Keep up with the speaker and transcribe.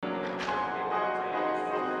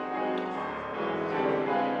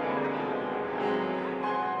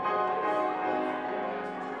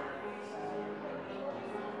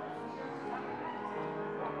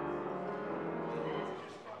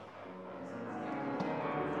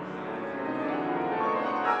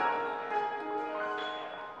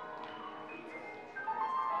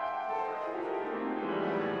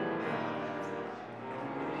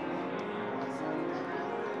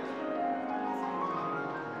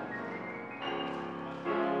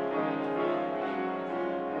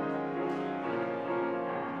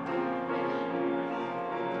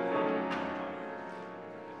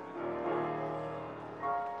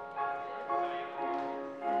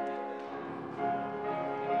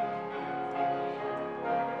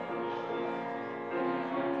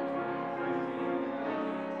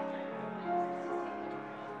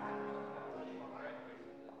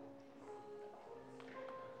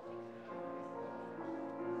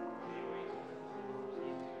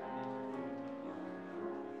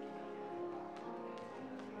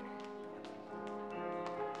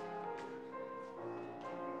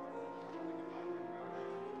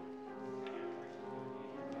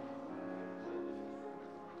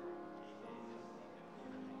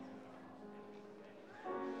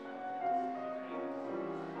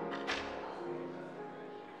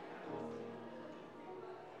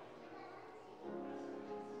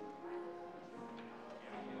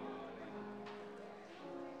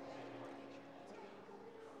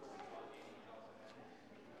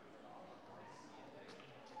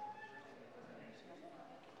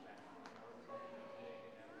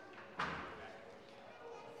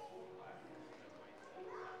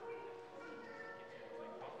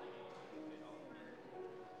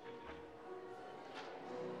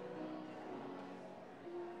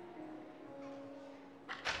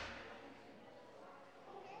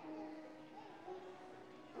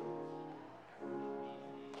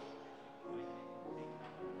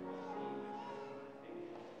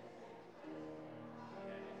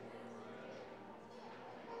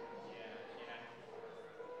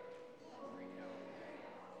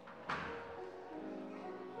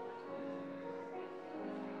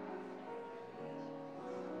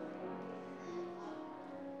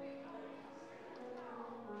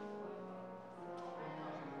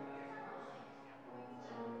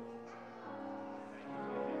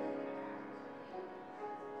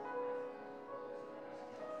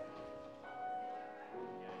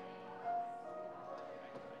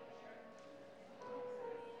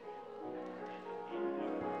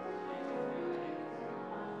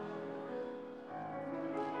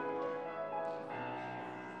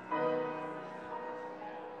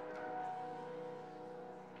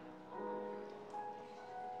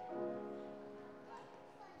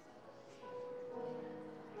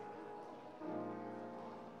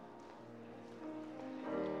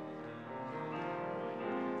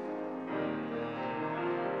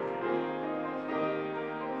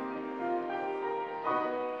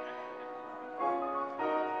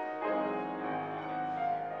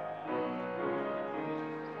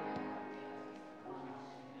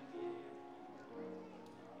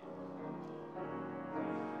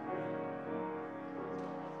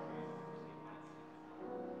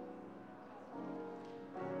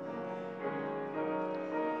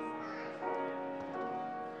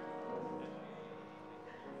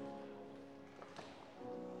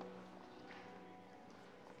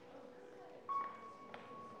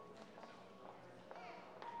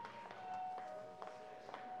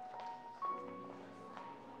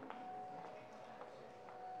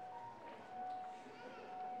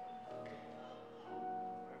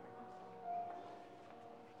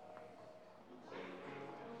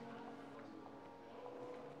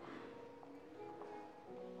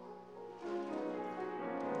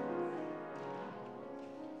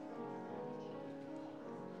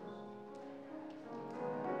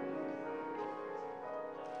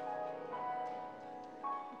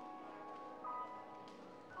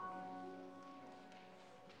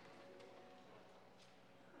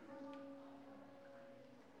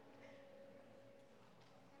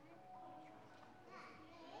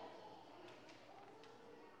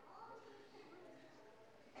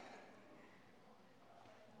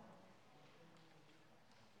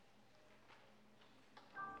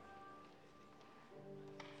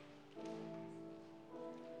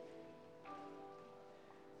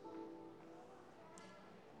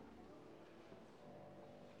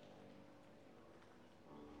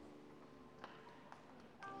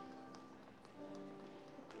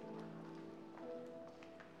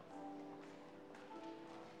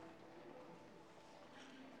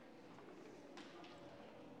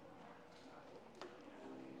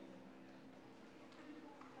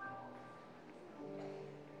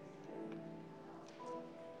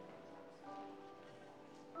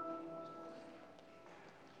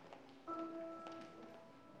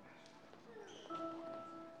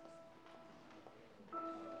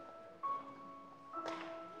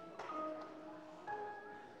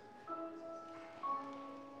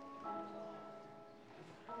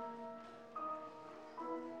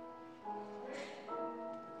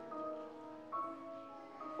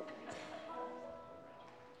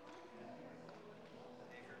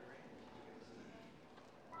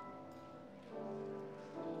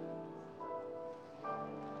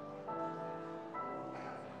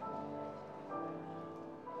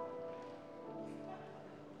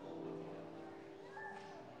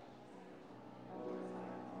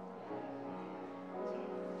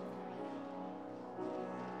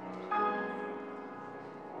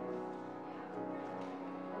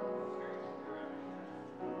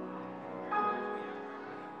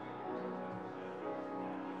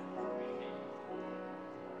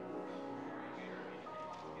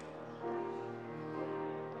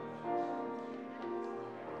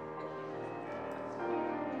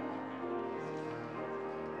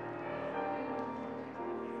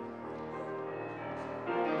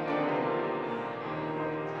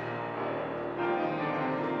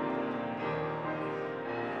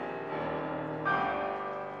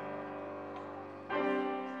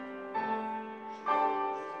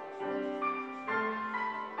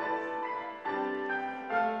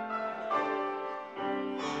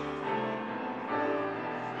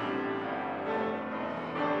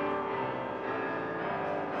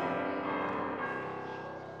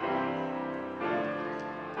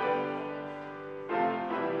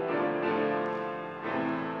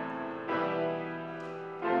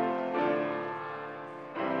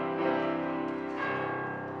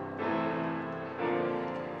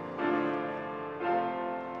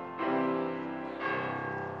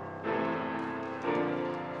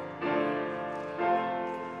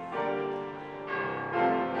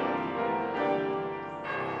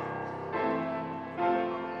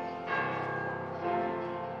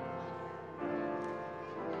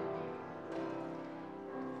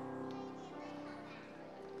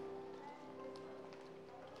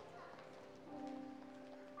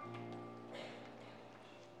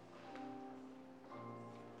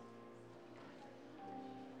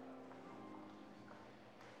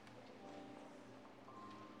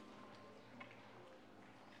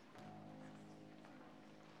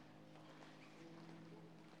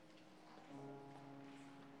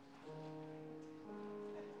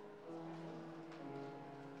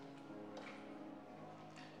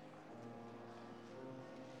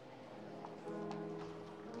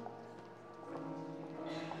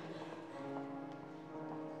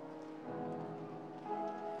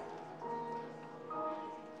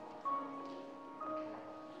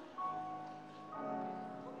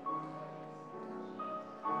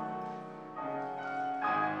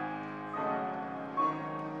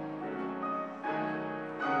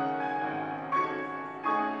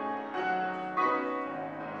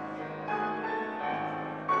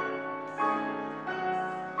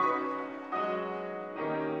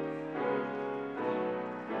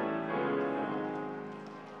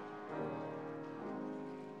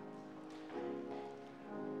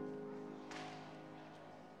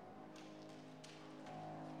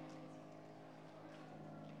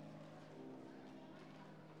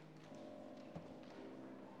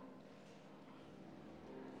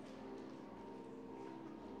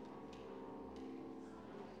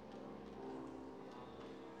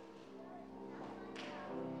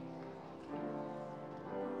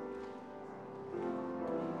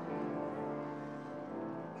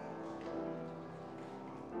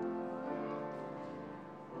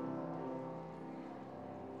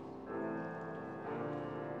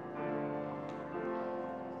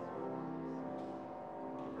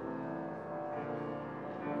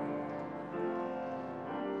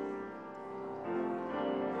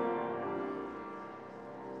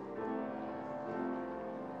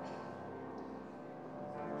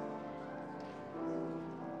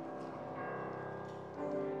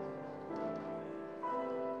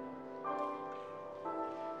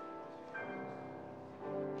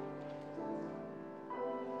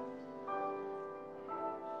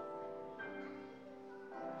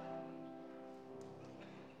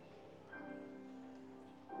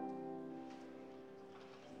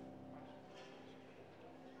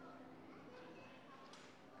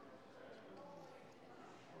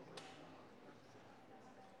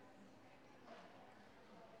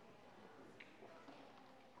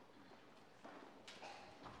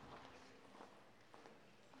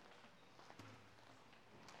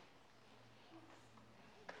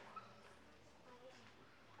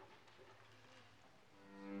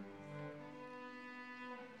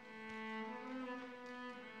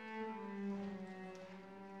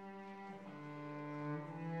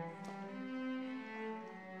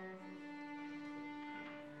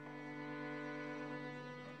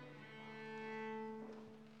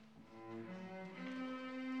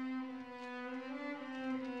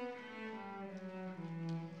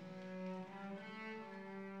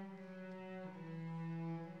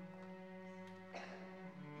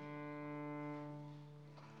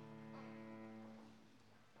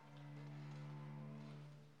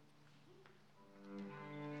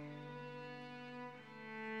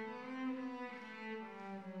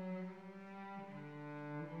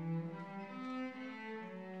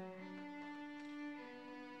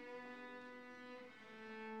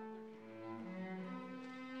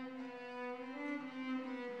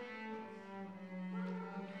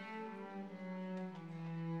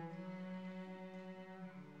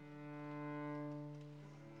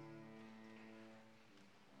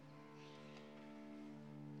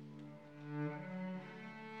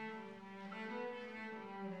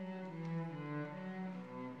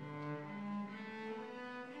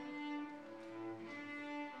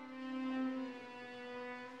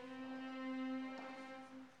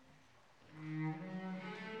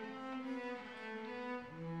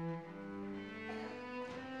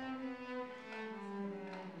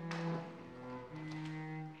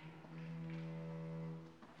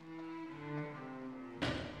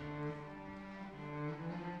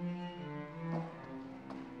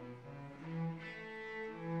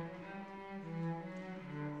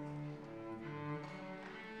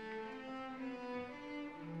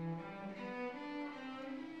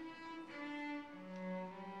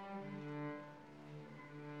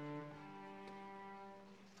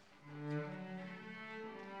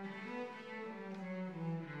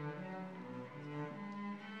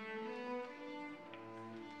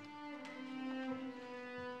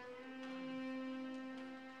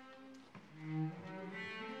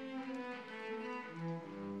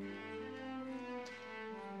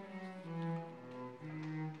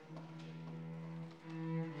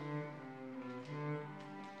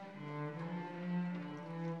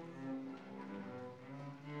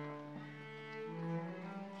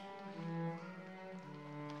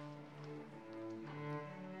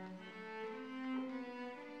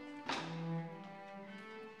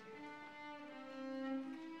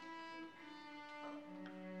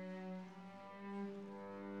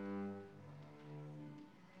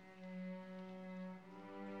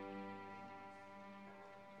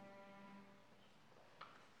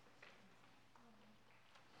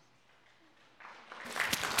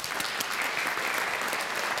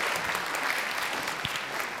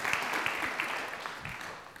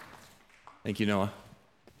Thank you, Noah.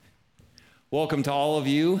 Welcome to all of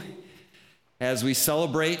you as we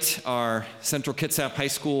celebrate our Central Kitsap High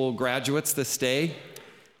School graduates this day,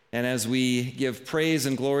 and as we give praise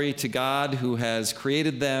and glory to God who has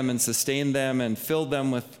created them and sustained them and filled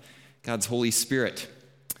them with God's Holy Spirit.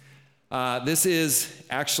 This is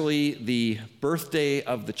actually the birthday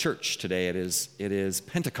of the church today. It is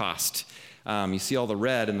Pentecost. You see all the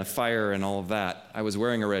red and the fire and all of that. I was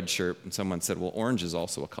wearing a red shirt, and someone said, well, orange is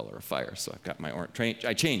also a color of fire, so I've got my orange.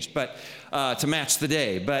 I changed, but to match the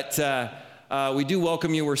day. But we do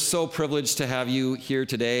welcome you. We're so privileged to have you here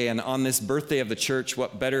today, and on this birthday of the church,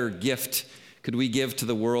 what better gift could we give to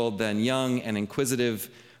the world than young and inquisitive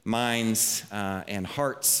minds and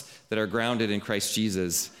hearts that are grounded in Christ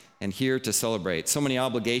Jesus and here to celebrate. So many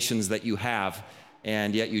obligations that you have,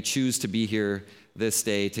 and yet you choose to be here this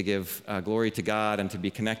day to give glory to God and to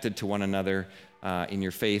be connected to one another in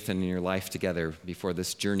your faith and in your life together before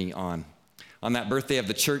this journey on. On that birthday of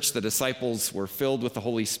the church, the disciples were filled with the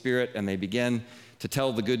Holy Spirit, and they began to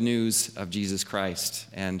tell the good news of Jesus Christ.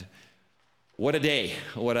 And what a day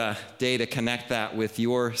to connect that with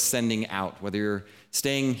your sending out, whether you're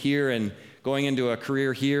staying here and going into a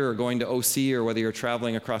career here or going to OC, or whether you're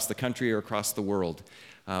traveling across the country or across the world.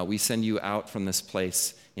 We send you out from this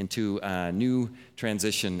place into a new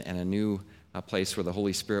transition and a new place where the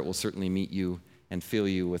Holy Spirit will certainly meet you and fill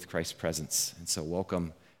you with Christ's presence. And so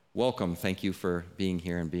welcome. Thank you for being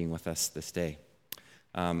here and being with us this day.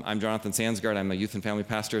 I'm Jonathan Sandsgaard. I'm a youth and family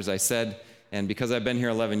pastor, as I said, and because I've been here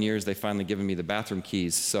 11 years, they've finally given me the bathroom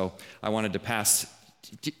keys. So I wanted to pass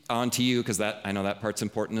on to you, because I know that part's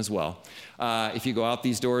important as well. If you go out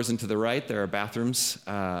these doors and to the right, there are bathrooms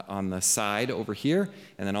on the side over here.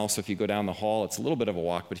 And then also if you go down the hall, it's a little bit of a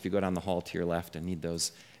walk, but if you go down the hall to your left and need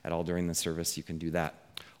those at all during the service, you can do that.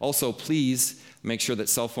 Also, please make sure that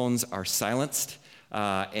cell phones are silenced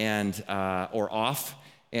or off.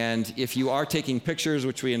 And if you are taking pictures,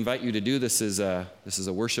 which we invite you to do, this is a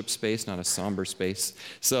worship space, not a somber space.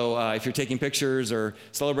 So if you're taking pictures or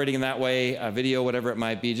celebrating in that way, a video, whatever it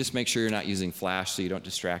might be, just make sure you're not using flash so you don't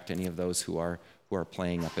distract any of those who are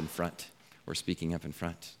playing up in front or speaking up in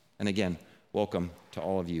front. And again, welcome to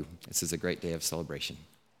all of you. This is a great day of celebration.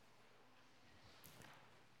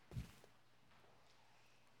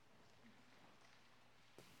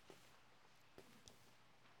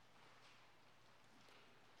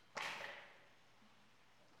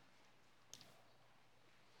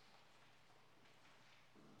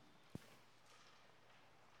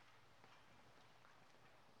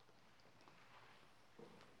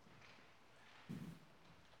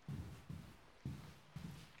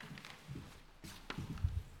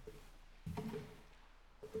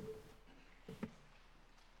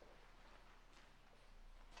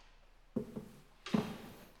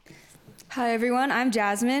 Hi everyone, I'm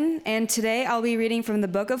Jasmine, and today I'll be reading from the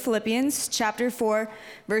book of Philippians, chapter 4,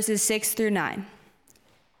 verses 6 through 9.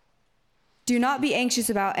 Do not be anxious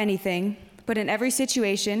about anything, but in every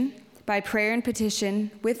situation, by prayer and petition,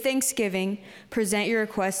 with thanksgiving, present your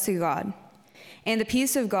requests to God. And the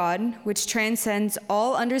peace of God, which transcends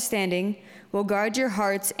all understanding, will guard your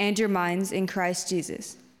hearts and your minds in Christ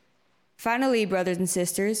Jesus. Finally, brothers and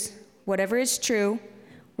sisters, whatever is true,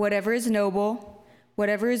 whatever is noble,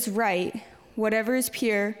 whatever is right, whatever is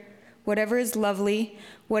pure, whatever is lovely,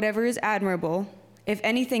 whatever is admirable, if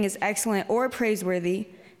anything is excellent or praiseworthy,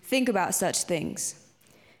 think about such things.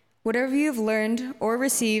 Whatever you have learned or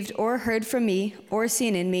received or heard from me or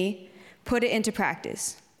seen in me, put it into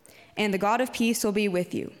practice, and the God of peace will be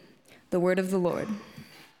with you. The word of the Lord.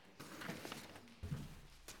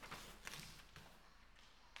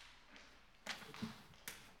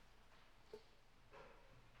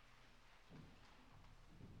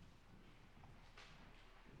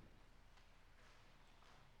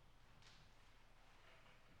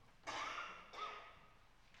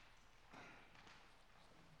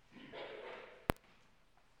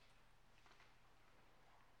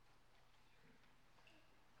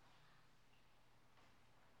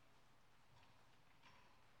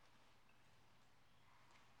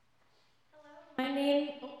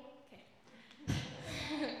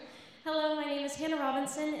 Hello, my name is Hannah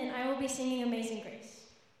Robinson, and I will be singing Amazing Grace.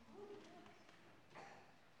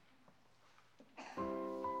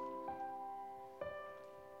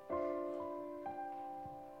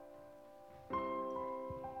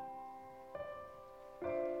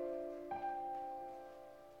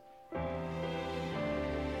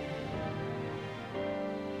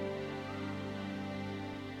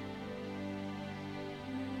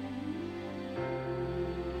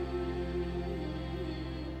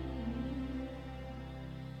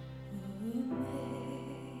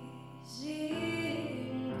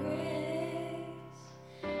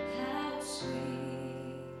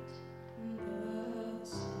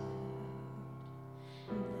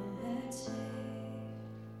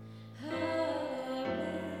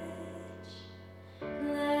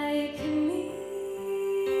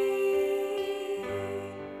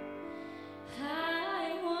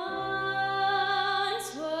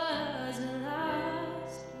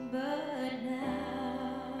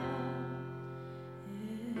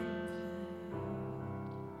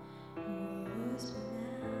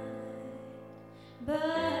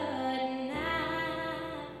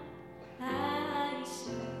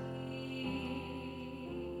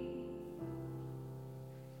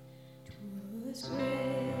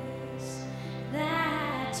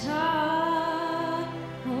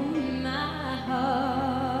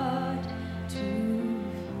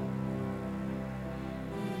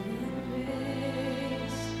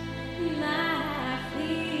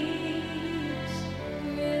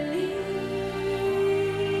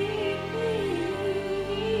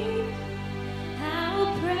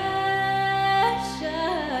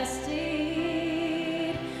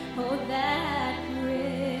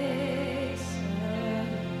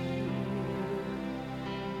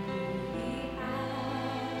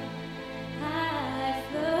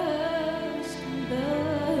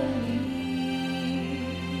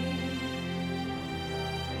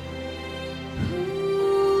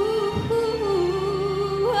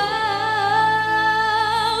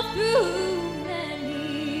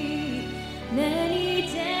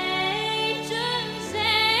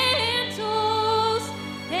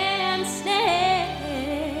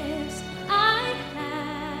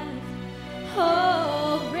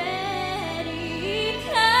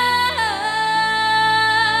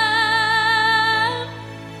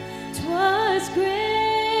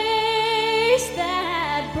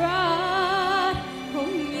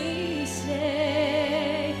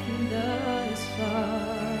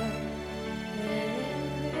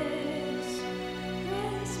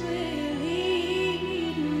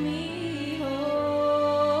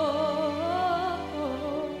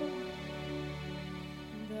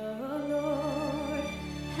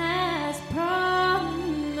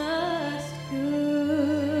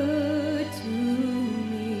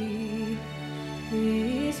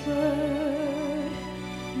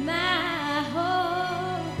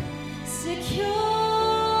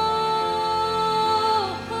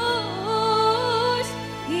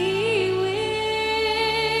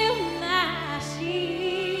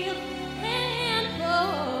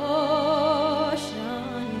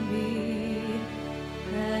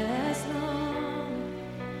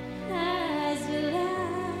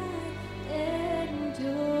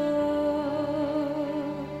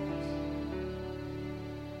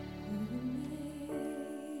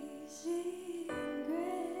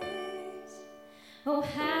 Oh,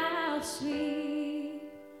 how sweet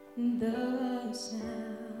the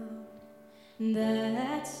sound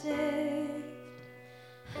that saved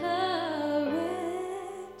a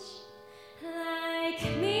wretch like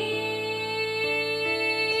me.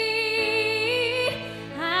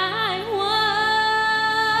 I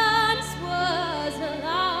once was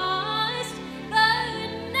lost, but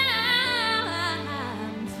now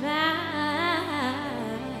I'm found.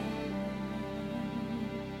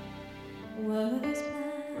 Was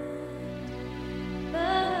blind,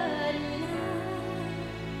 but now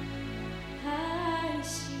I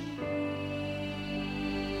see.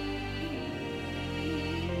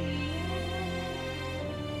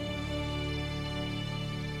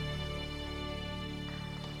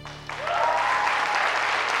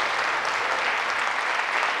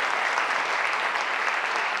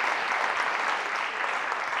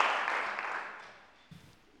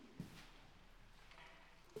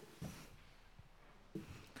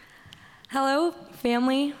 Hello,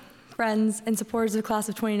 family, friends, and supporters of the class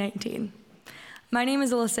of 2019. My name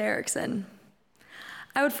is Alyssa Erickson.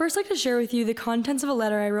 I would first like to share with you the contents of a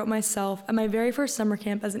letter I wrote myself at my very first summer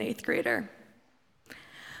camp as an 8th grader.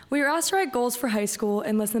 We were asked to write goals for high school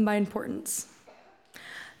and list them by importance.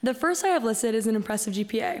 The first I have listed is an impressive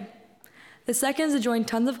GPA. The second is to join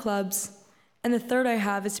tons of clubs, and the third I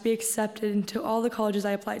have is to be accepted into all the colleges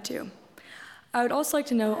I applied to. I would also like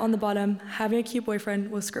to note on the bottom, having a cute boyfriend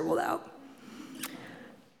was scribbled out.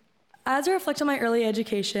 As I reflect on my early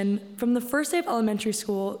education, from the first day of elementary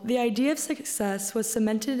school, the idea of success was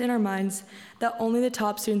cemented in our minds that only the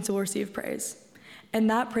top students will receive praise, and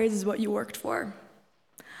that praise is what you worked for.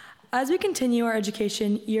 As we continue our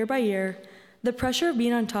education year by year, the pressure of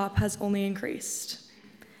being on top has only increased.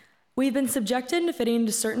 We've been subjected to fitting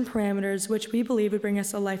into certain parameters which we believe would bring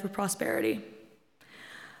us a life of prosperity.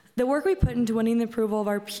 The work we put into winning the approval of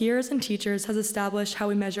our peers and teachers has established how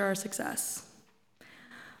we measure our success.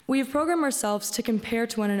 We have programmed ourselves to compare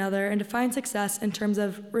to one another and define success in terms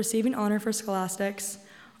of receiving honor for scholastics,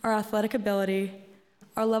 our athletic ability,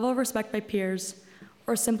 our level of respect by peers,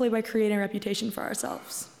 or simply by creating a reputation for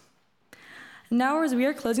ourselves. Now, as we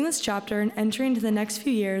are closing this chapter and entering into the next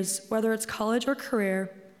few years, whether it's college or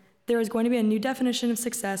career, there is going to be a new definition of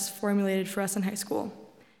success formulated for us in high school.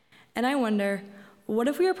 And I wonder, what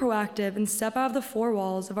if we are proactive and step out of the four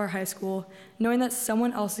walls of our high school, knowing that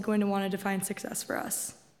someone else is going to want to define success for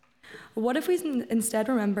us? What if we instead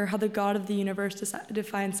remember how the God of the universe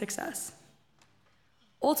defines success?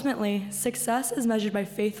 Ultimately, success is measured by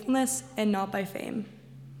faithfulness and not by fame.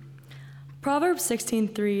 Proverbs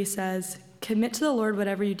 16:3 says, "Commit to the Lord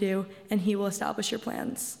whatever you do, and he will establish your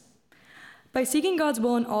plans." By seeking God's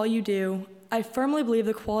will in all you do, I firmly believe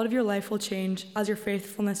the quality of your life will change as your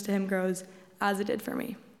faithfulness to him grows, as it did for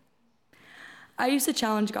me. I used to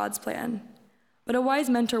challenge God's plan, but a wise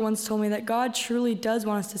mentor once told me that God truly does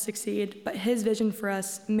want us to succeed, but his vision for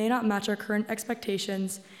us may not match our current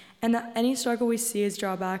expectations, and that any struggle we see as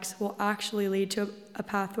drawbacks will actually lead to a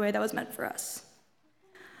pathway that was meant for us.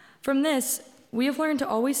 From this, we have learned to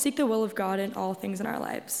always seek the will of God in all things in our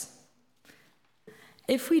lives.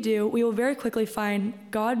 If we do, we will very quickly find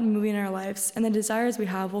God moving in our lives, and the desires we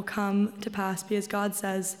have will come to pass because God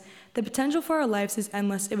says, the potential for our lives is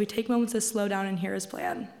endless if we take moments to slow down and hear his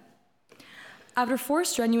plan. After 4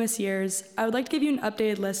 strenuous years, I would like to give you an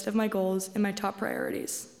updated list of my goals and my top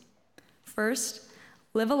priorities. First,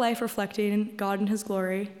 live a life reflecting God and his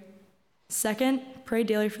glory. Second, pray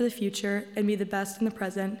daily for the future and be the best in the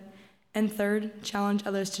present. And third, challenge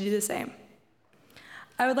others to do the same.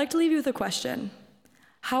 I would like to leave you with a question.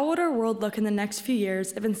 How would our world look in the next few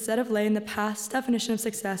years if instead of letting the past definition of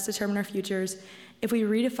success determine our futures, if we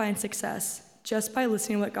redefine success just by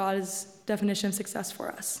listening to what God's definition of success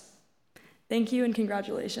for us? Thank you and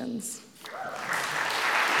congratulations.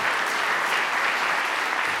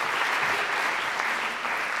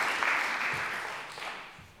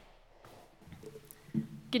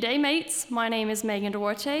 G'day mates, my name is Megan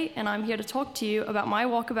Duarte and I'm here to talk to you about my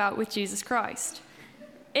walkabout with Jesus Christ.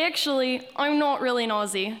 Actually, I'm not really an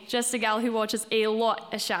Aussie, just a gal who watches a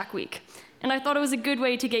lot of Shark Week. And I thought it was a good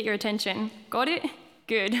way to get your attention. Got it?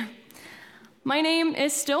 Good. My name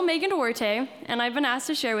is still Megan Duarte, and I've been asked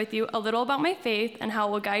to share with you a little about my faith and how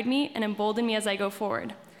it will guide me and embolden me as I go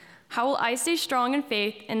forward. How will I stay strong in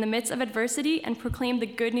faith in the midst of adversity and proclaim the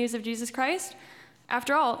good news of Jesus Christ?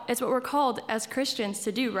 After all, it's what we're called as Christians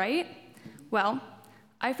to do, right? Well,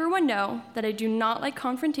 I for one know that I do not like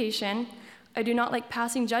confrontation. I do not like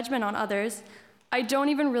passing judgment on others. I don't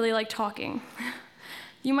even really like talking.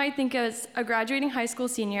 You might think as a graduating high school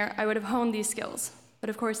senior, I would have honed these skills. But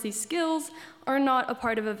of course, these skills are not a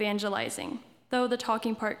part of evangelizing, though the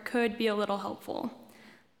talking part could be a little helpful.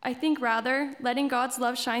 I think rather, letting God's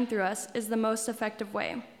love shine through us is the most effective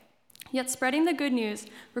way. Yet spreading the good news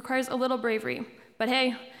requires a little bravery. But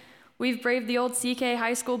hey, we've braved the old CK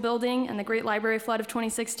High School building and the Great Library Flood of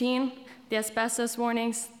 2016, the asbestos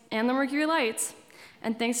warnings, and the mercury lights.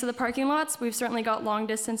 And thanks to the parking lots, we've certainly got long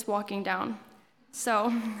distance walking down.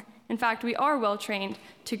 So, in fact, we are well trained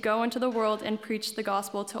to go into the world and preach the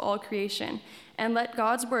gospel to all creation, and let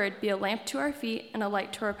God's word be a lamp to our feet and a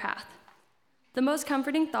light to our path. The most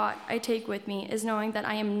comforting thought I take with me is knowing that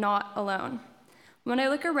I am not alone. When I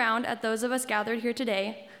look around at those of us gathered here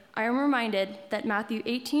today, I am reminded that Matthew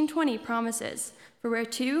 18:20 promises, "For where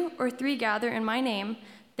 2 or 3 gather in my name,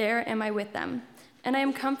 there am I with them." And I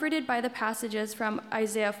am comforted by the passages from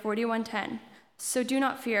Isaiah 41:10. So do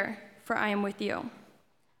not fear, for I am with you.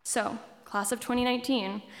 So, class of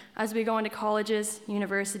 2019, as we go into colleges,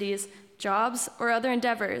 universities, jobs, or other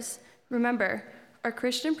endeavors, remember, our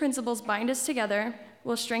Christian principles bind us together,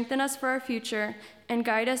 will strengthen us for our future, and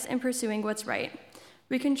guide us in pursuing what's right.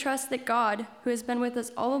 We can trust that God, who has been with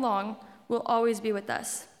us all along, will always be with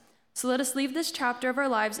us. So let us leave this chapter of our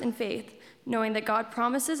lives in faith, knowing that God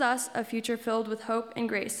promises us a future filled with hope and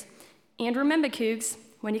grace. And remember, Cougs,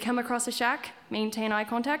 when you come across a shack, maintain eye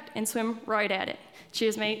contact and swim right at it.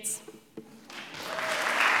 Cheers, mates.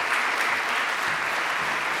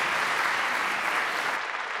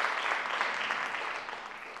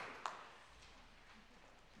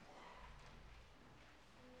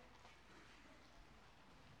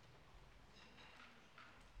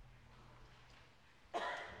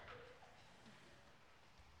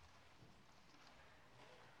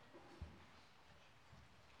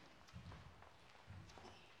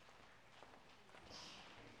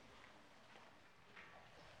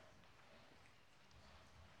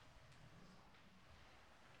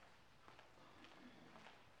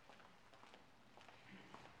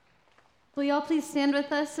 Will y'all please stand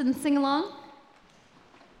with us and sing along?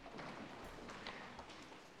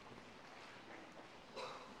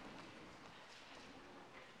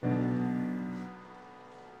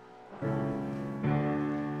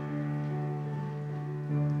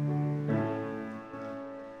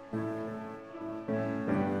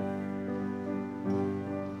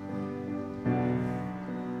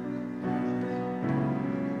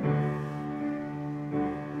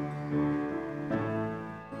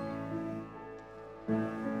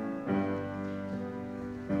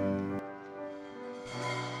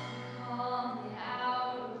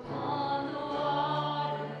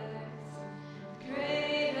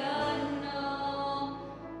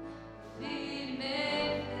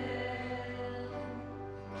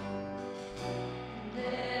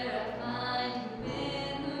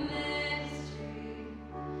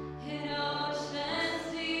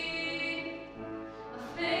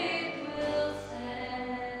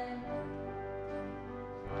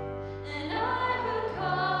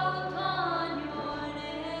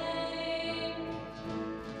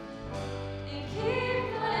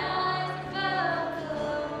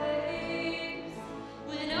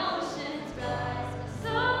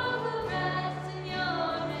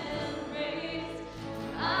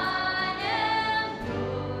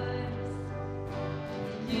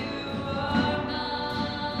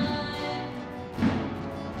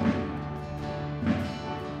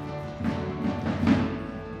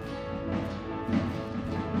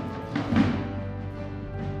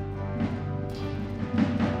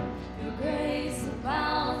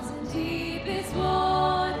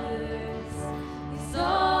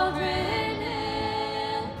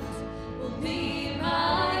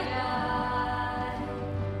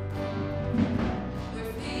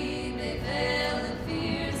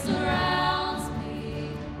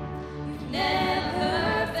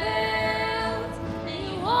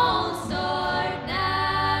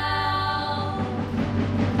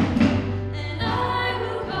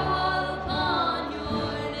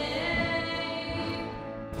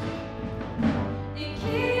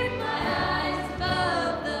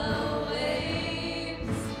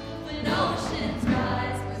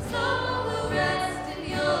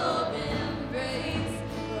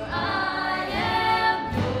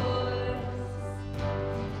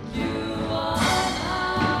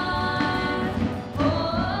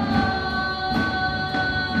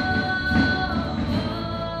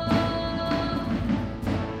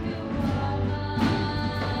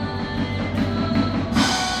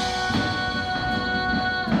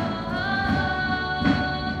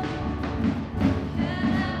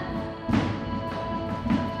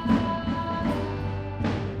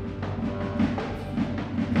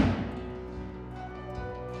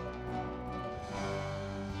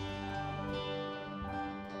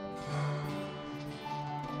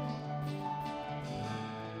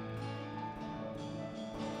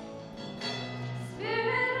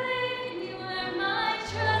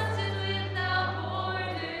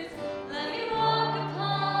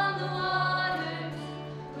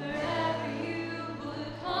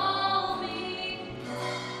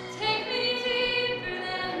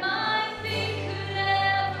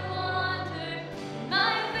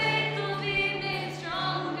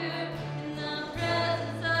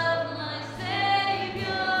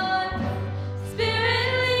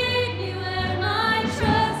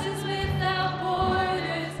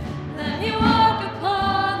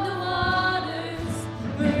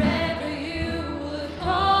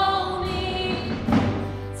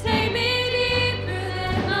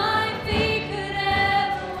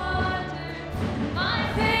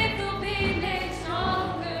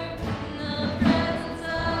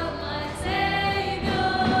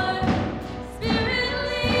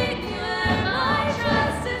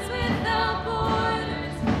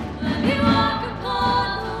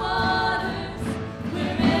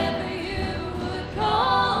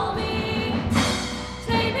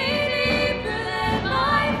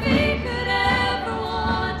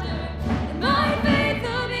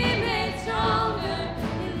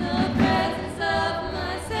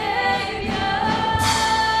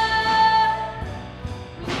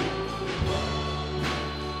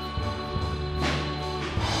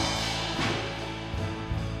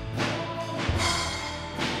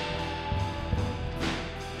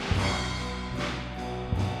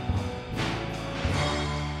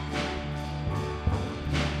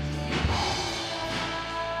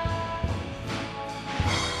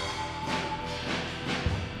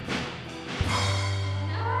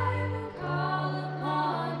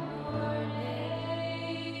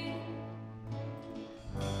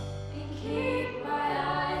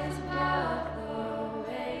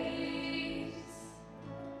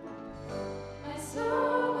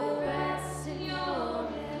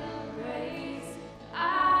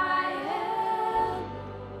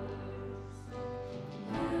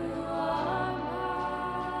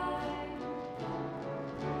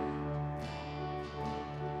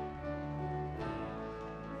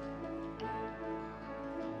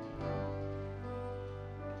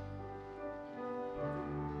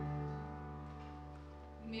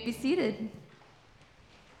 may be seated.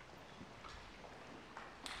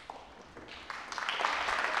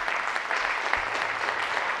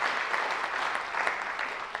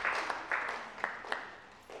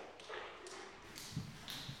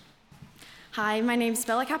 Hi, my name is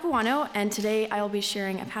Bella Capuano, and today I will be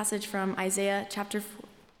sharing a passage from Isaiah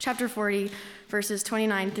chapter 40, verses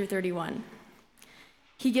 29 through 31.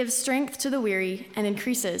 He gives strength to the weary and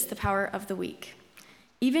increases the power of the weak.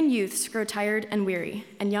 Even youths grow tired and weary,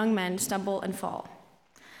 and young men stumble and fall.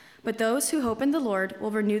 But those who hope in the Lord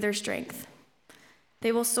will renew their strength.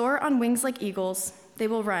 They will soar on wings like eagles. They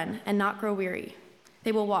will run and not grow weary.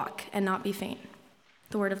 They will walk and not be faint.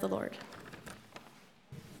 The word of the Lord.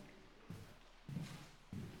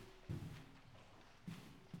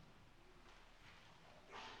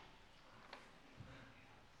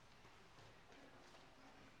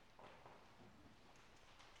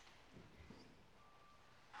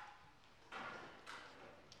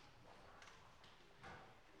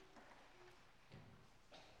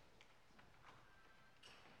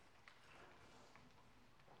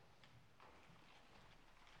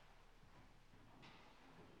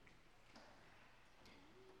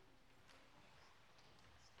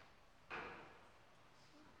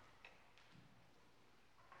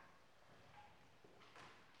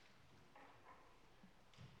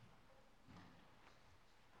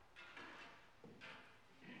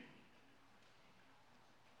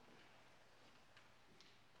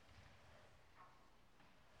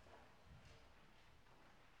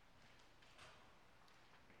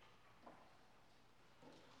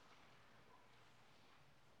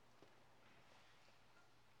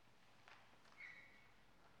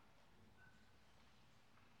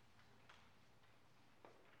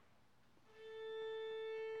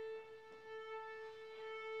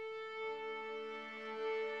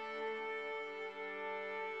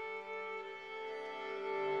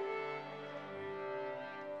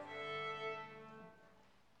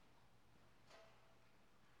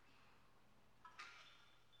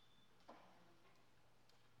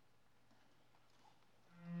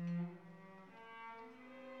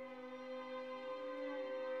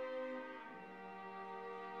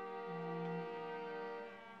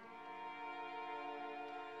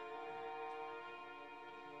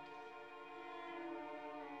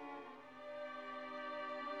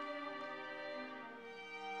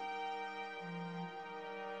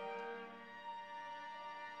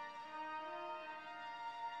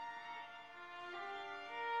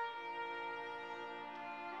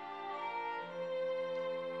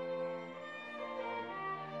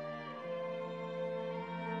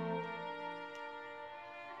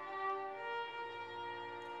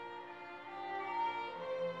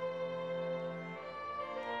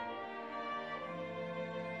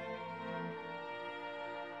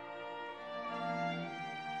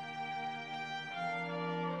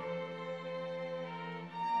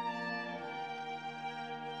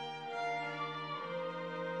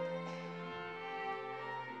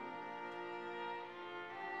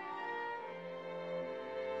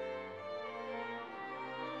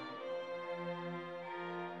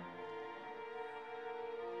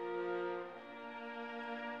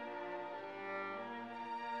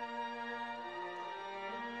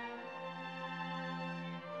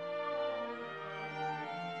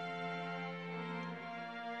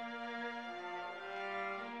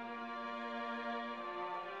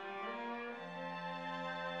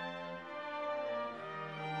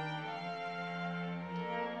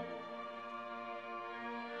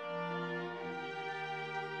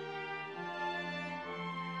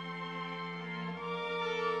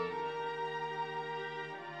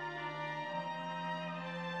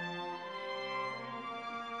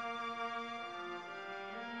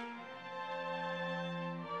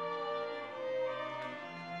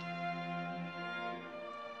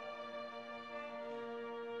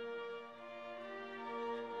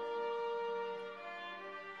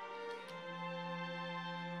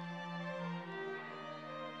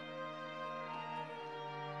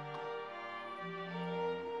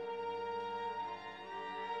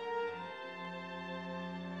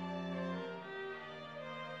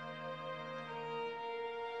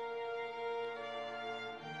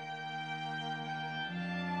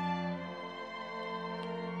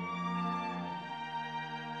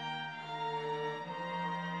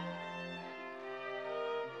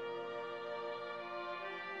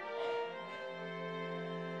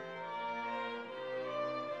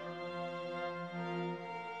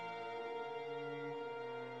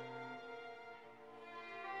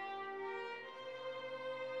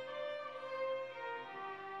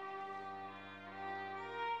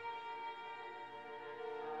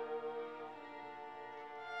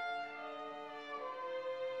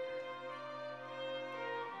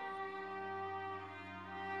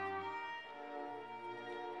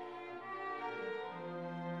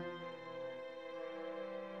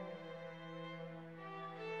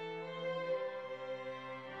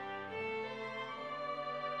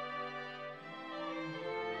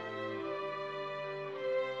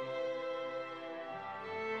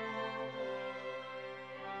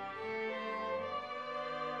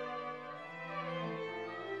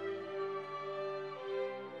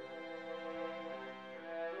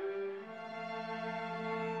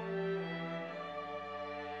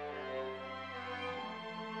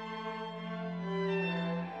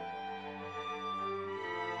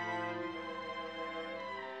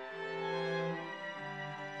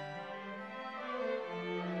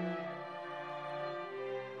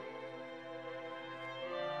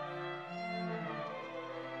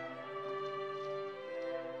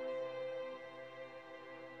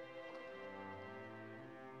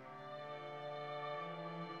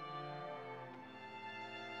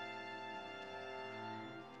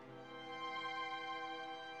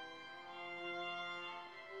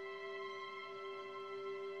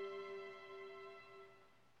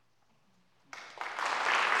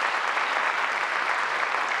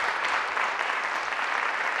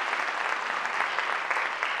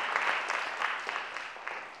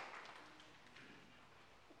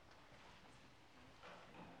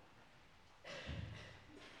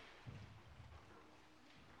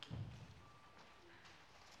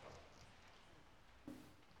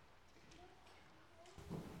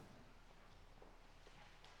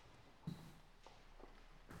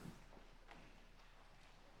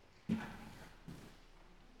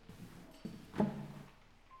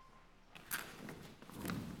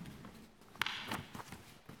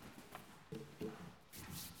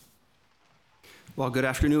 Well, good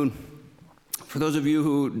afternoon. For those of you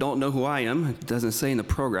who don't know who I am, it doesn't say in the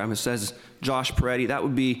program, it says Josh Peretti. That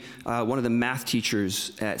would be one of the math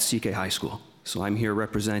teachers at CK High School. So I'm here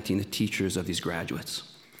representing the teachers of these graduates.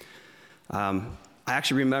 I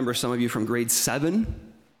actually remember some of you from grade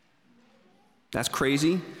 7. That's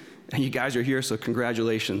crazy. And you guys are here, so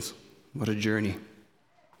congratulations. What a journey.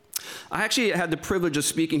 I actually had the privilege of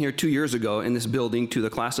speaking here 2 years ago in this building to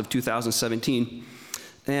the class of 2017.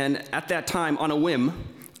 And at that time, on a whim,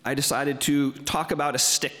 I decided to talk about a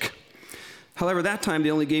stick. However, that time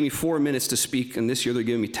they only gave me 4 minutes to speak, and this year they're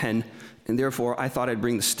giving me 10. And therefore, I thought I'd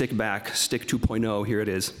bring the stick back, stick 2.0. Here it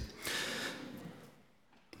is.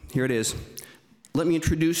 Here it is. Let me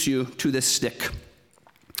introduce you to this stick.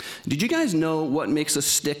 Did you guys know what makes a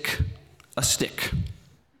stick a stick?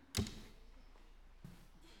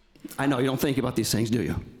 I know, you don't think about these things, do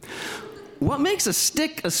you? What makes a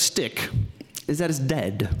stick is that it's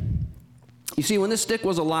dead. You see, when this stick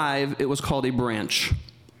was alive, it was called a branch.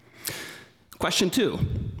 Question 2.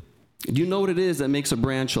 Do you know what it is that makes a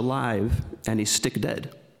branch alive and a stick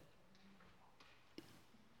dead?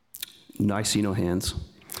 No, I see no hands.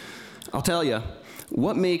 I'll tell you,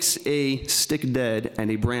 what makes a stick dead and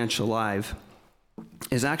a branch alive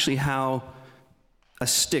is actually how a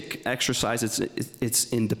stick exercises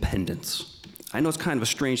its independence. I know it's kind of a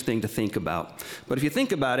strange thing to think about, but if you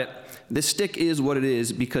think about it, this stick is what it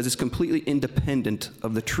is because it's completely independent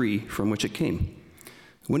of the tree from which it came.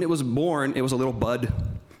 When it was born, it was a little bud,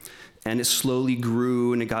 and it slowly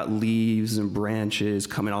grew, and it got leaves and branches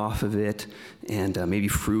coming off of it, and maybe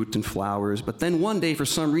fruit and flowers. But then one day, for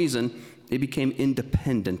some reason, it became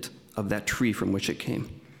independent of that tree from which it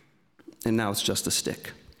came. And now it's just a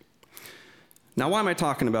stick. Now, why am I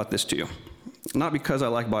talking about this to you? Not because I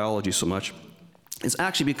like biology so much. It's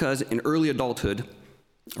actually because in early adulthood,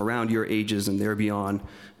 around your ages and there beyond,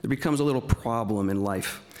 there becomes a little problem in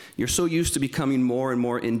life. You're so used to becoming more and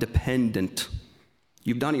more independent.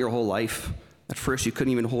 You've done it your whole life. At first, you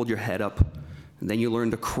couldn't even hold your head up. And then you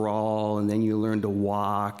learned to crawl, and then you learned to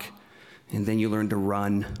walk, and then you learned to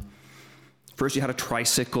run. First, you had a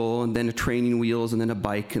tricycle, and then a training wheels, and then a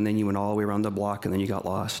bike, and then you went all the way around the block, and then you got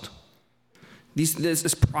lost.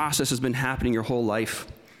 This process has been happening your whole life.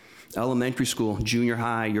 Elementary school, junior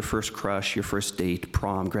high, your first crush, your first date,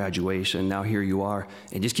 prom, graduation, now here you are.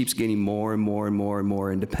 It just keeps getting more and more and more and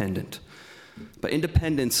more independent. But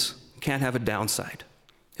independence can have a downside,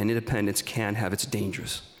 and independence can have its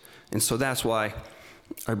dangers. And so that's why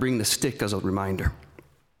I bring the stick as a reminder.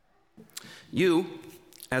 You,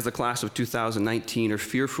 as the class of 2019, are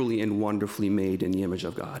fearfully and wonderfully made in the image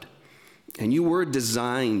of God. And you were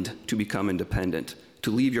designed to become independent,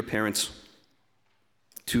 to leave your parents,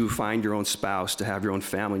 to find your own spouse, to have your own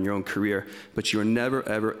family and your own career, but you were never,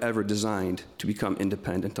 ever, ever designed to become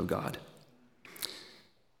independent of God.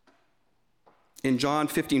 In John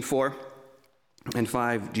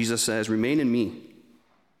 15:4-5, Jesus says, "Remain in me,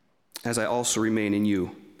 as I also remain in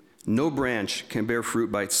you. No branch can bear fruit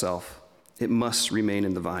by itself. It must remain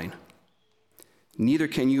in the vine. Neither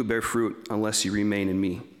can you bear fruit unless you remain in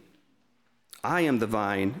me. I am the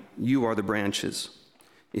vine, you are the branches.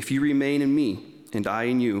 If you remain in me, and I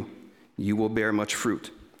in you, you will bear much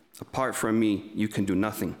fruit. Apart from me, you can do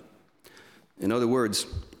nothing." In other words,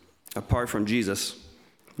 apart from Jesus,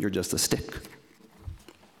 you're just a stick.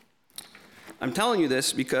 I'm telling you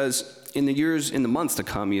this because in the months to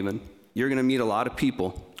come even, you're going to meet a lot of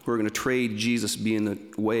people who are going to trade Jesus being the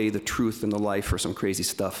way, the truth, and the life for some crazy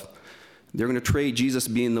stuff. They're going to trade Jesus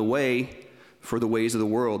being the way for the ways of the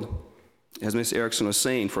world, as Miss Erickson was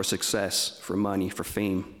saying, for success, for money, for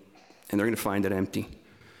fame. And they're going to find it empty.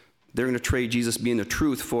 They're going to trade Jesus being the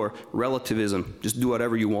truth for relativism. Just do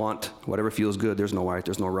whatever you want, whatever feels good. There's no right,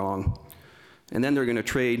 there's no wrong. And then they're going to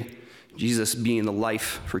trade Jesus being the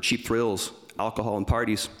life for cheap thrills, alcohol, and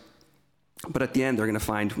parties. But at the end, they're going to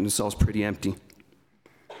find themselves pretty empty.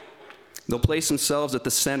 They'll place themselves at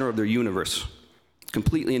the center of their universe,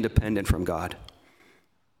 completely independent from God.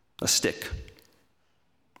 A stick.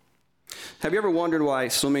 Have you ever wondered why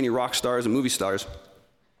so many rock stars and movie stars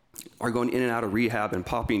are going in and out of rehab and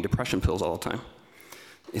popping depression pills all the time?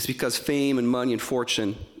 It's because fame and money and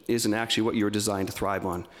fortune isn't actually what you're designed to thrive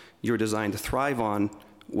on. You're designed to thrive on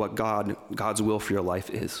what God's will for your life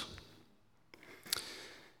is.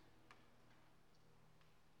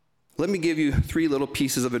 Let me give you 3 little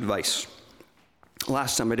pieces of advice.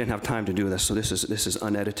 Last time I didn't have time to do this, so this is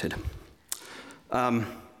unedited.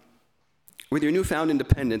 With your newfound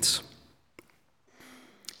independence,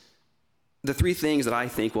 the 3 things that I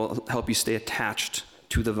think will help you stay attached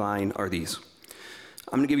to the vine are these.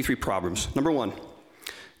 I'm going to give you 3 proverbs. Number 1,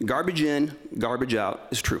 garbage in, garbage out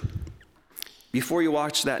is true. Before you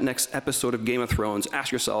watch that next episode of Game of Thrones,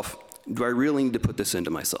 ask yourself, do I really need to put this into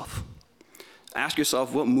myself? Ask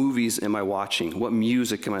yourself, what movies am I watching? What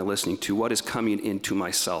music am I listening to? What is coming into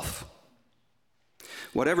myself?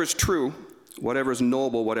 Whatever is true, whatever is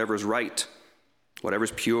noble, whatever is right, whatever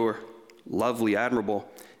is pure, lovely, admirable,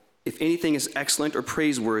 if anything is excellent or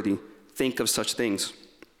praiseworthy, think of such things.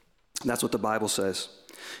 That's what the Bible says.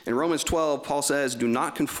 In Romans 12, Paul says, do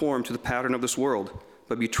not conform to the pattern of this world,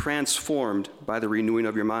 but be transformed by the renewing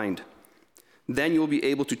of your mind. Then you will be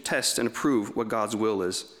able to test and approve what God's will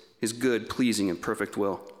is, his good, pleasing, and perfect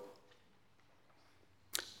will.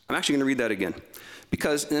 I'm actually going to read that again,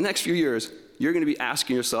 because in the next few years, you're going to be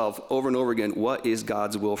asking yourself over and over again, what is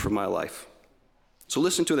God's will for my life? So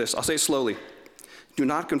listen to this. I'll say it slowly. Do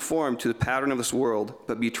not conform to the pattern of this world,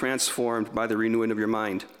 but be transformed by the renewing of your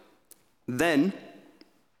mind. Then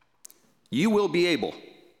you will be able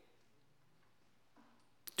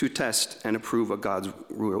to test and approve what God's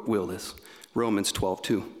will is. Romans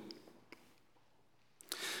 12:2.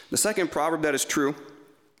 The second proverb that is true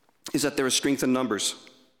is that there is strength in numbers.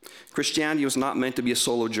 Christianity was not meant to be a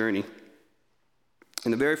solo journey.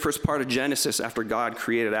 In the very first part of Genesis, after God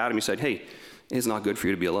created Adam, he said, hey, it's not good for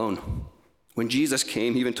you to be alone. When Jesus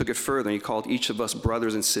came, he even took it further, and he called each of us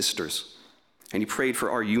brothers and sisters, and he prayed for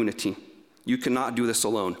our unity. You cannot do this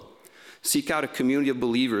alone. Seek out a community of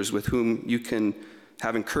believers with whom you can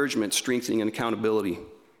have encouragement, strengthening, and accountability.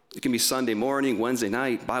 It can be Sunday morning, Wednesday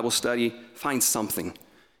night, Bible study. Find something.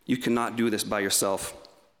 You cannot do this by yourself.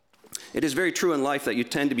 It is very true in life that you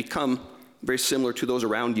tend to become very similar to those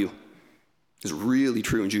around you. It's really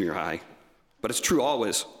true in junior high, but it's true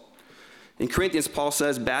always. In Corinthians, Paul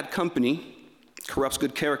says, bad company corrupts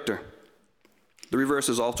good character. The reverse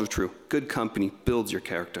is also true. Good company builds your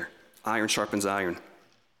character. Iron sharpens iron.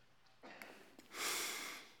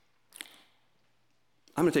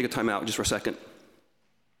 I'm going to take a time out just for a second.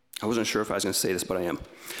 I wasn't sure if I was going to say this, but I am.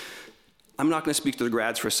 I'm not going to speak to the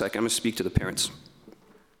grads for a second. I'm going to speak to the parents.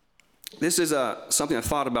 This is something I've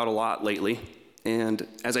thought about a lot lately. And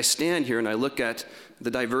as I stand here and I look at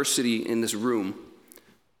the diversity in this room,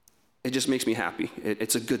 it just makes me happy.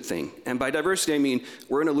 It's a good thing. And by diversity, I mean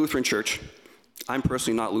we're in a Lutheran church. I'm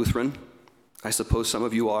personally not Lutheran. I suppose some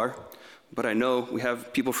of you are. But I know we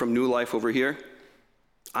have people from New Life over here.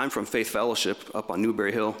 I'm from Faith Fellowship up on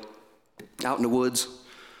Newberry Hill, out in the woods.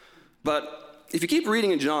 But if you keep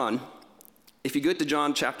reading in John, if you get to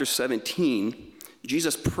John chapter 17,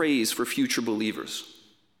 Jesus prays for future believers.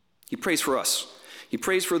 He prays for us. He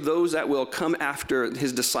prays for those that will come after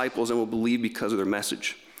his disciples and will believe because of their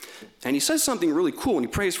message. And he says something really cool when he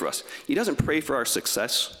prays for us. He doesn't pray for our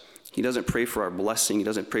success. He doesn't pray for our blessing. He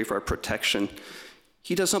doesn't pray for our protection.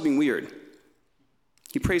 He does something weird.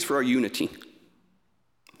 He prays for our unity.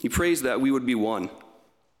 He prays that we would be one.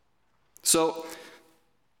 So,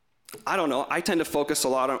 I don't know. I tend to focus a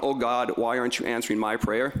lot on, oh God, why aren't you answering my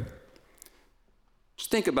prayer? Just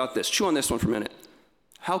think about this. Chew on this one for a minute.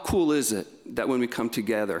 How cool is it that when we come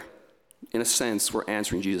together, in a sense, we're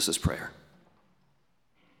answering Jesus' prayer?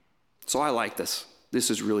 So I like this. This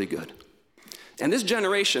is really good. And this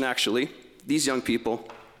generation, actually, these young people,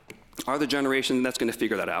 are the generation that's going to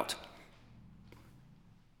figure that out.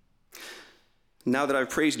 Now that I've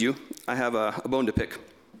praised you, I have a bone to pick.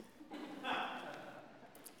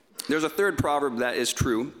 There's a third proverb that is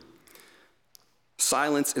true.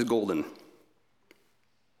 Silence is golden.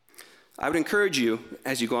 I would encourage you,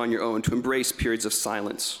 as you go on your own, to embrace periods of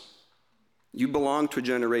silence. You belong to a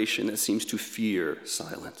generation that seems to fear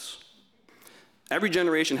silence. Every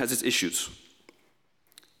generation has its issues.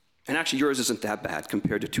 And actually, yours isn't that bad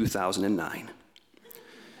compared to 2009.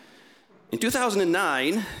 In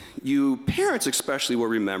 2009, you parents especially will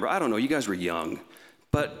remember, I don't know, you guys were young,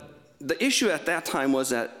 but the issue at that time was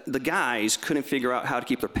that the guys couldn't figure out how to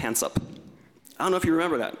keep their pants up. I don't know if you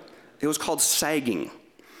remember that. It was called sagging.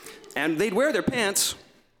 And they'd wear their pants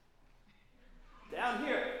down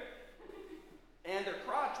here, and their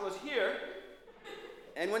crotch was here,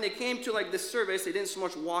 and when they came to like this service, they didn't so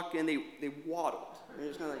much walk in, they waddled. They're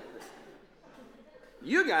just kind of like this.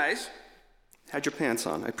 You guys had your pants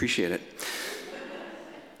on. I appreciate it.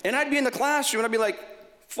 And I'd be in the classroom, and I'd be like,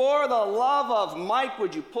 for the love of Mike,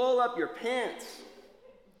 would you pull up your pants?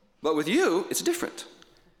 But with you, it's different.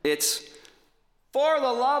 It's, for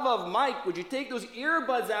the love of Mike, would you take those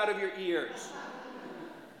earbuds out of your ears?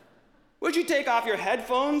 Would you take off your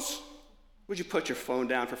headphones? Would you put your phone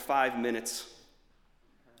down for 5 minutes?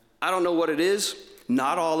 I don't know what it is.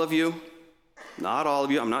 Not all of you. Not all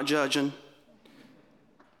of you. I'm not judging.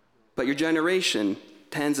 But your generation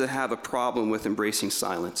tends to have a problem with embracing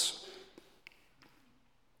silence.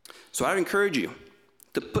 So I'd encourage you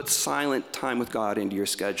to put silent time with God into your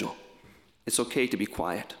schedule. It's okay to be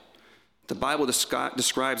quiet. The Bible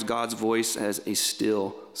describes God's voice as a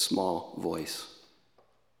still, small voice.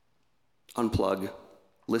 Unplug,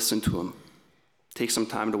 listen to him. Take some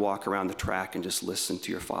time to walk around the track and just listen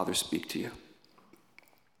to your Father speak to you.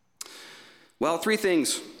 Well, 3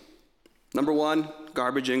 things. Number 1,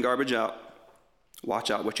 garbage in, garbage out.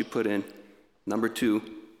 Watch out what you put in. Number 2,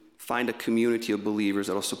 find a community of believers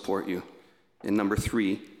that will support you. And number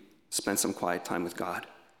 3, spend some quiet time with God.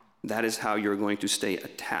 That is how you're going to stay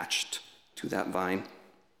attached to that vine.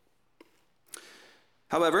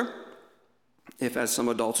 However, if, as some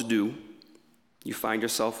adults do, you find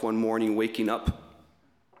yourself one morning waking up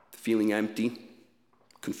feeling empty,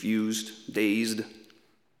 confused, dazed,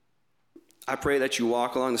 I pray that you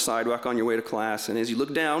walk along the sidewalk on your way to class, and as you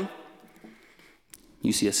look down,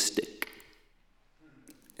 you see a stick.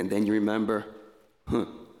 And then you remember,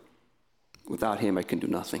 without him, I can do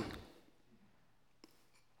nothing.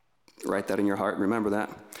 Write that in your heart. Remember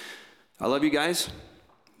that. I love you guys.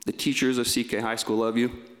 The teachers of CK High School love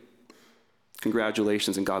you.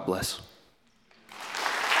 Congratulations and God bless.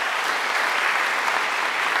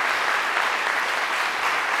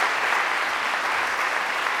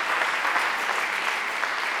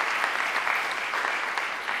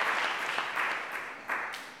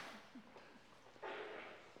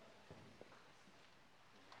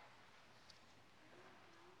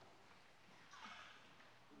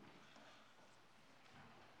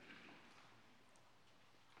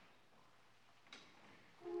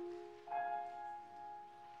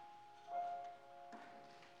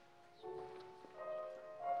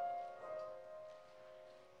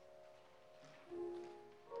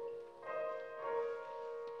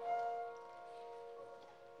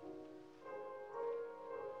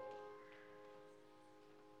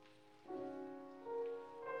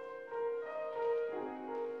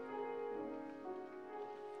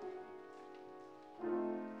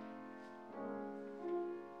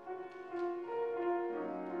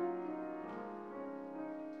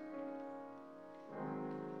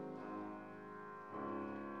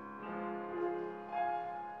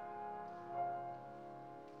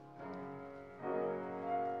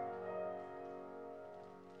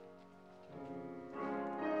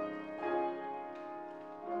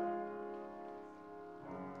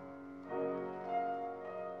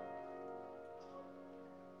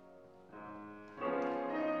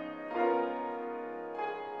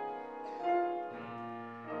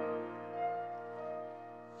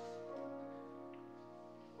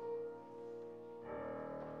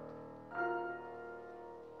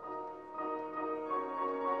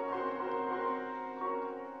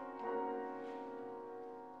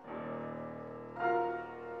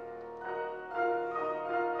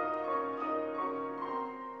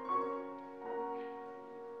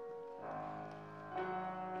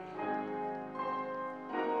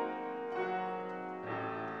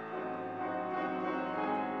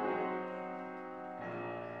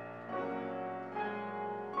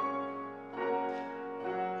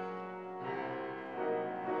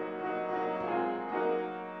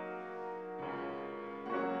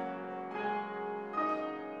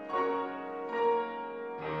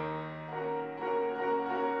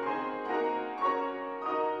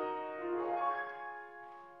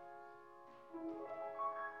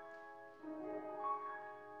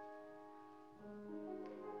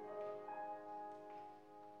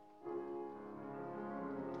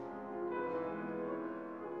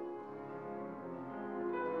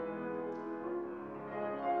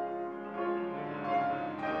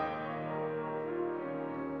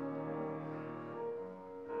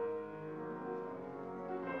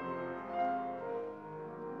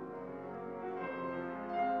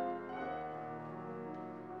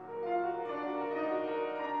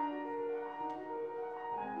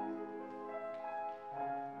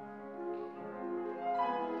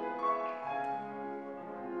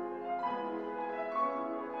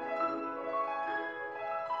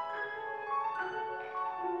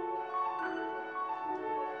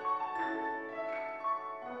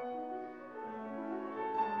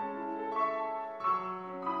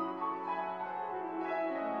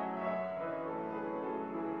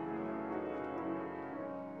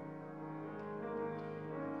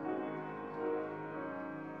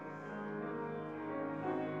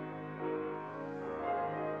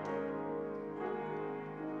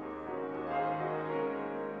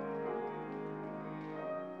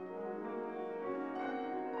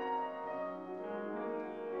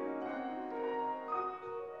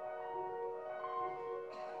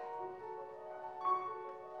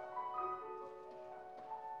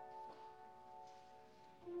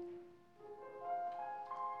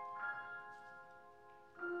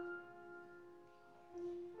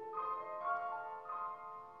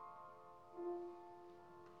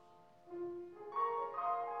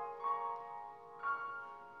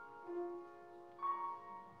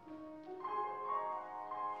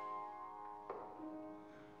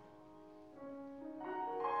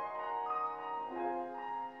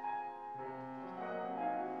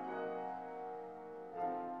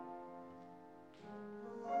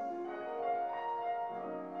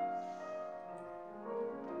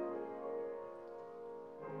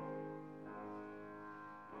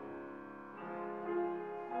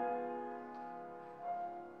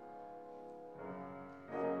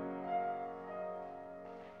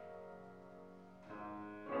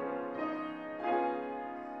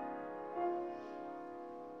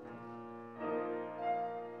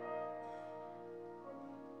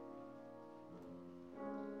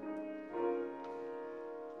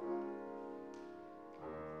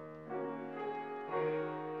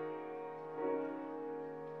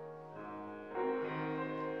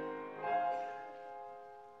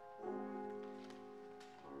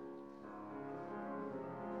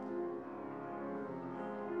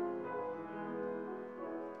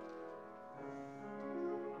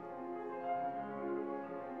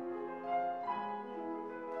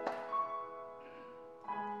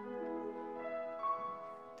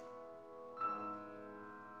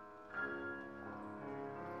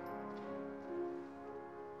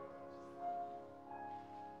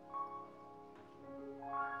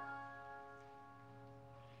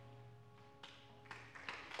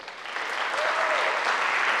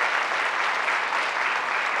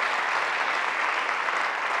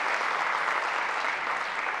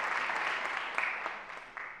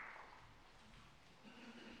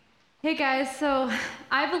 Hey guys, so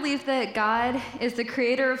I believe that God is the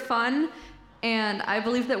creator of fun, and I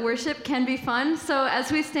believe that worship can be fun. So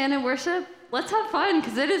as we stand in worship, let's have fun,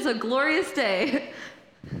 because it is a glorious day.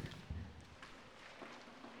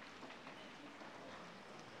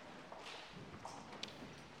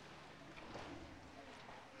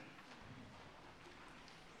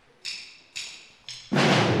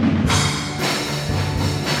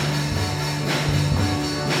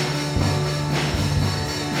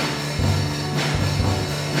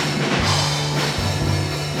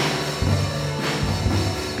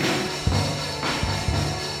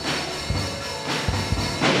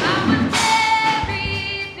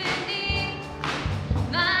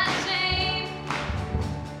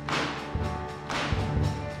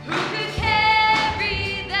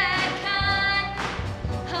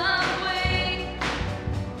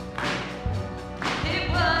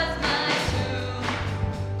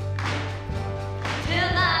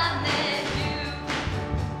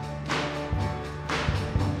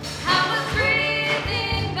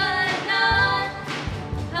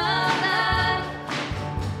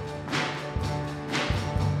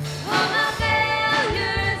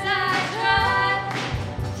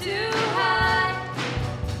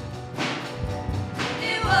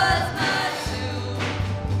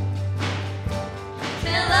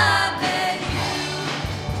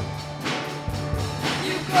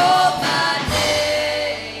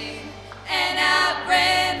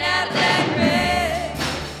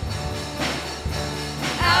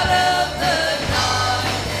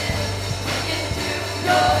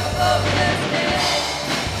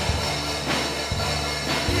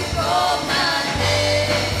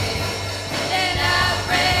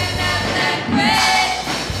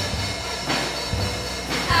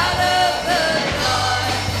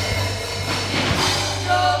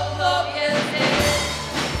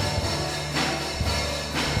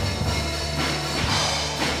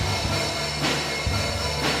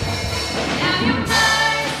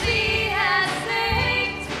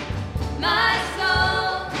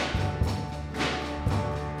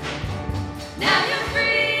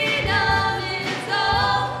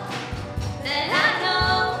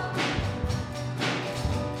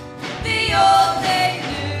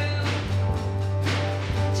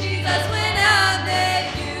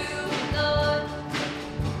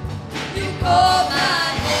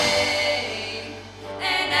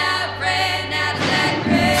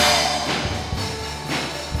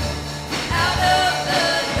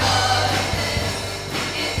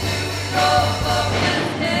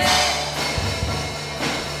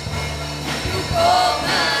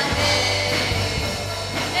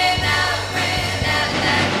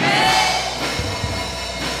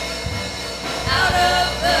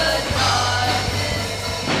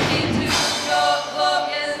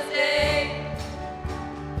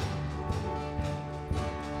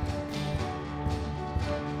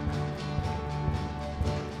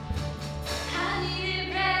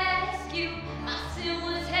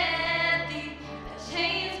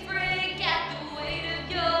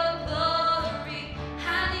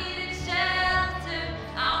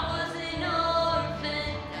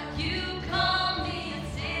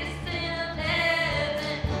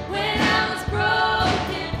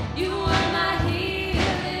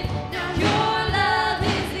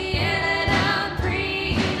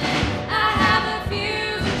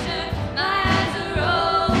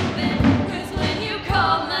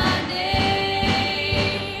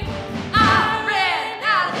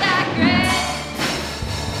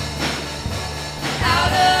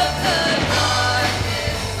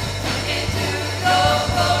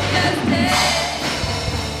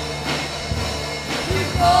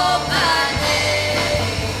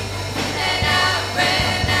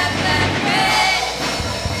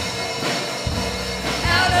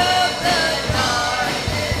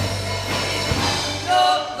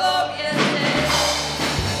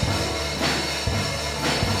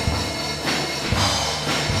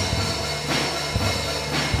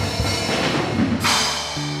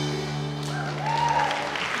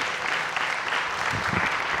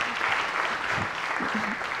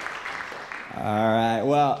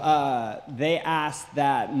 They asked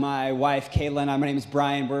that my wife, Caitlin, my name is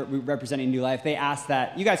Brian, we're representing New Life. They asked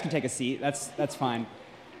that, you guys can take a seat, that's fine.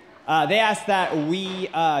 They asked that we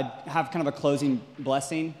have kind of a closing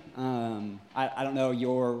blessing. I don't know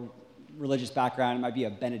your religious background, it might be a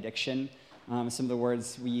benediction, some of the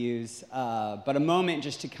words we use, but a moment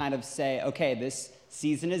just to kind of say, okay, this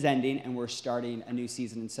season is ending and we're starting a new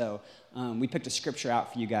season, and so we picked a scripture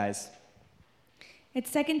out for you guys.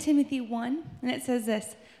 It's 2 Timothy 1, and it says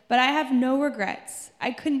this, "But I have no regrets.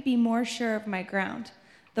 I couldn't be more sure of my ground.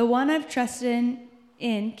 The one I've trusted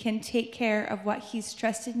in can take care of what he's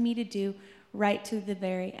trusted me to do right to the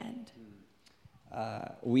very end.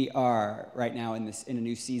 We are right now in a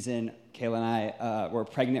new season. Kayla and I, we're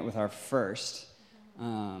pregnant with our first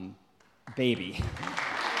baby.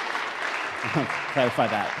 Clarify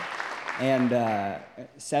that. And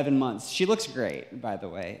 7 months. She looks great, by the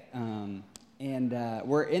way.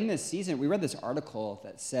 We're in this season. We read this article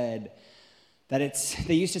that said that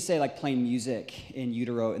they used to say like playing music in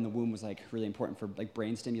utero in the womb was like really important for like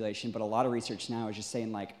brain stimulation, but a lot of research now is just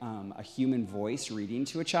saying like a human voice reading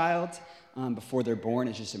to a child before they're born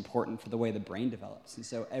is just important for the way the brain develops. And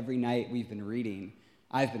so every night I've been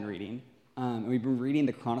reading, and we've been reading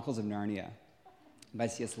The Chronicles of Narnia by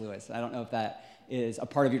C.S. Lewis. I don't know if that is a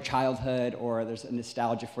part of your childhood or there's a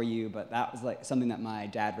nostalgia for you, but that was like something that my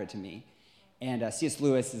dad read to me. And C.S.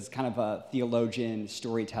 Lewis is kind of a theologian,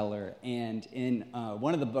 storyteller, and in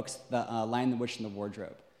one of the books, The Lion, the Witch, and the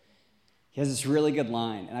Wardrobe, he has this really good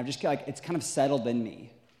line, and I've just like, it's kind of settled in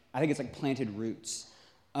me. I think it's like planted roots.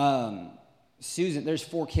 Susan, there's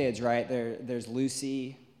 4 kids, right? There's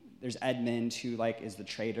Lucy, there's Edmund, who like is the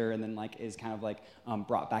traitor, and then like is kind of like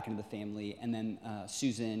brought back into the family, and then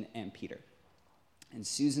Susan and Peter. And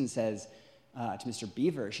Susan says to Mr.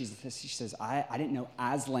 Beaver, she says, I didn't know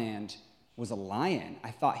Aslan was a lion.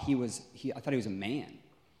 I thought he was a man.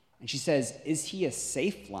 And she says, is he a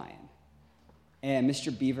safe lion? And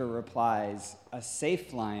Mr. Beaver replies, a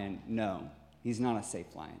safe lion? No, he's not a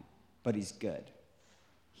safe lion, but he's good.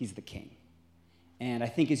 He's the king. And I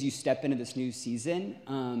think as you step into this new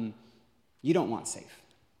season, you don't want safe.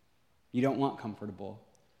 You don't want comfortable.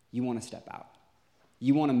 You want to step out.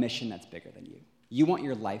 You want a mission that's bigger than you. You want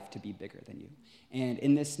your life to be bigger than you. And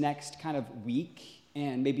in this next kind of week,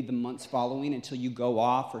 and maybe the months following until you go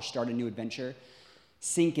off or start a new adventure,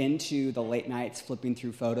 sink into the late nights flipping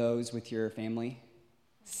through photos with your family.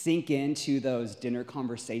 Sink into those dinner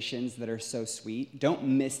conversations that are so sweet. Don't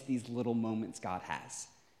miss these little moments God has.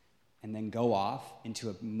 And then go off into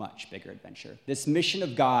a much bigger adventure. This mission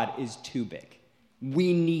of God is too big.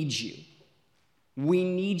 We need you. We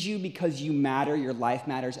need you because you matter, your life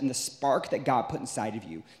matters, and the spark that God put inside of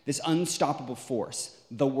you, this unstoppable force,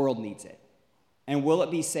 the world needs it. And will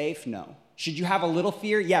it be safe? No. Should you have a little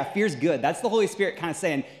fear? Yeah, fear's good. That's the Holy Spirit kind of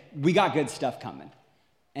saying, we got good stuff coming.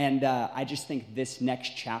 And I just think this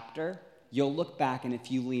next chapter, you'll look back, and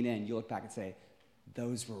if you lean in, you'll look back and say,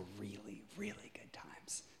 those were really, really good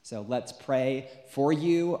times. So let's pray for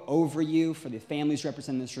you, over you, for the families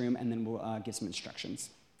represented in this room, and then we'll give some instructions.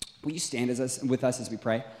 Will you stand with us as we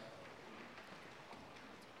pray?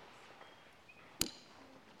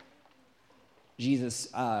 Jesus,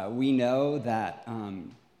 we know that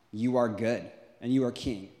you are good and you are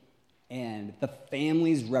king. And the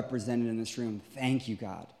families represented in this room, thank you,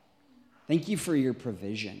 God. Thank you for your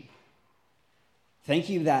provision. Thank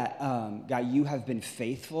you that, God, you have been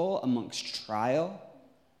faithful amongst trial,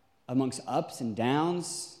 amongst ups and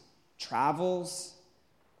downs, travels,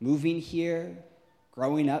 moving here,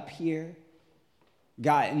 growing up here.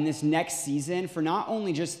 God, in this next season, for not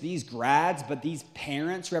only just these grads, but these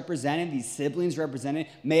parents represented, these siblings represented,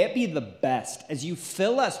 may it be the best as you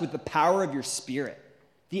fill us with the power of your Spirit,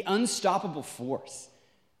 the unstoppable force,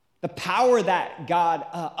 the power that God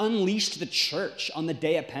unleashed the church on the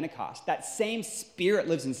day of Pentecost. That same Spirit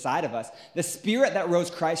lives inside of us, the Spirit that rose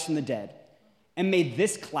Christ from the dead and made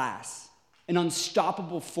this class an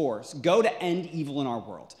unstoppable force. Go to end evil in our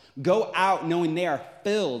world. Go out knowing they are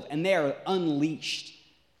filled and they are unleashed.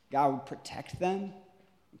 God would protect them,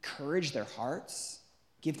 encourage their hearts,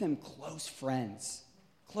 give them close friends,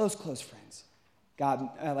 close friends. God,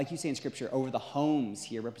 like you say in Scripture, over the homes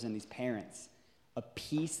here representing these parents, a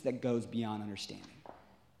peace that goes beyond understanding.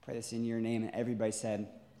 Pray this in your name, and everybody said,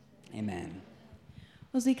 amen.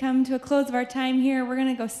 As we come to a close of our time here, we're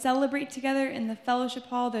going to go celebrate together in the fellowship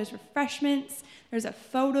hall. There's refreshments, there's a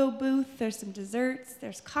photo booth, there's some desserts,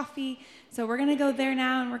 there's coffee. So we're going to go there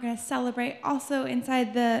now, and we're going to celebrate. Also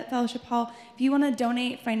inside the fellowship hall, if you want to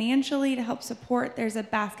donate financially to help support, there's a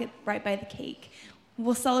basket right by the cake.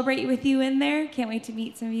 We'll celebrate with you in there. Can't wait to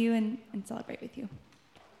meet some of you and celebrate with you.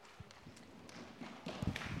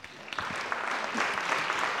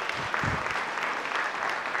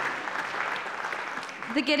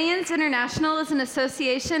 The Gideons International is an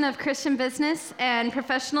association of Christian business and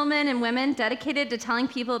professional men and women dedicated to telling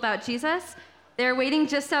people about Jesus. They're waiting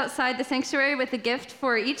just outside the sanctuary with a gift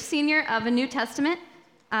for each senior of a New Testament.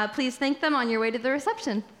 Please thank them on your way to the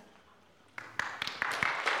reception.